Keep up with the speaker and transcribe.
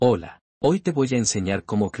Hola, hoy te voy a enseñar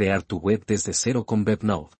cómo crear tu web desde cero con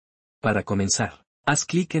webnode. Para comenzar, haz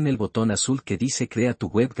clic en el botón azul que dice Crea tu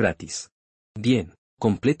web gratis. Bien,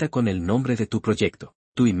 completa con el nombre de tu proyecto,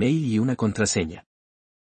 tu email y una contraseña.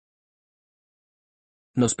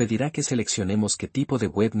 Nos pedirá que seleccionemos qué tipo de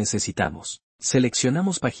web necesitamos.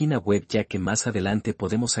 Seleccionamos página web ya que más adelante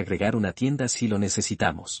podemos agregar una tienda si lo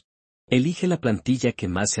necesitamos. Elige la plantilla que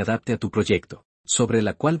más se adapte a tu proyecto, sobre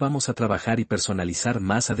la cual vamos a trabajar y personalizar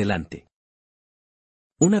más adelante.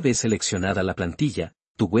 Una vez seleccionada la plantilla,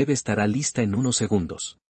 tu web estará lista en unos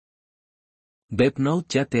segundos. Webnode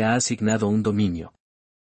ya te ha asignado un dominio.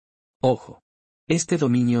 Ojo, este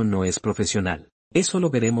dominio no es profesional, eso lo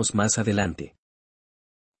veremos más adelante.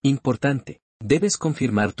 Importante, debes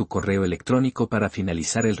confirmar tu correo electrónico para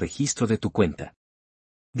finalizar el registro de tu cuenta.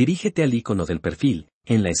 Dirígete al icono del perfil,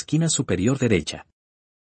 en la esquina superior derecha.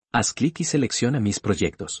 Haz clic y selecciona Mis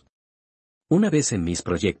proyectos. Una vez en Mis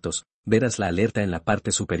proyectos, verás la alerta en la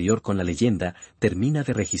parte superior con la leyenda, termina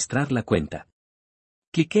de registrar la cuenta.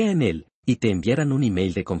 Cliquea en él, y te enviarán un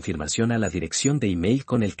email de confirmación a la dirección de email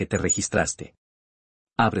con el que te registraste.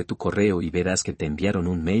 Abre tu correo y verás que te enviaron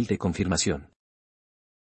un mail de confirmación.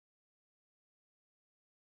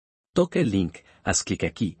 Toca el link, haz clic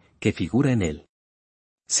aquí, que figura en él.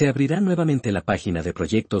 Se abrirá nuevamente la página de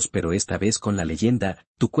proyectos pero esta vez con la leyenda,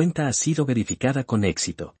 tu cuenta ha sido verificada con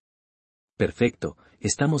éxito. Perfecto,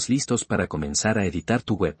 estamos listos para comenzar a editar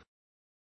tu web.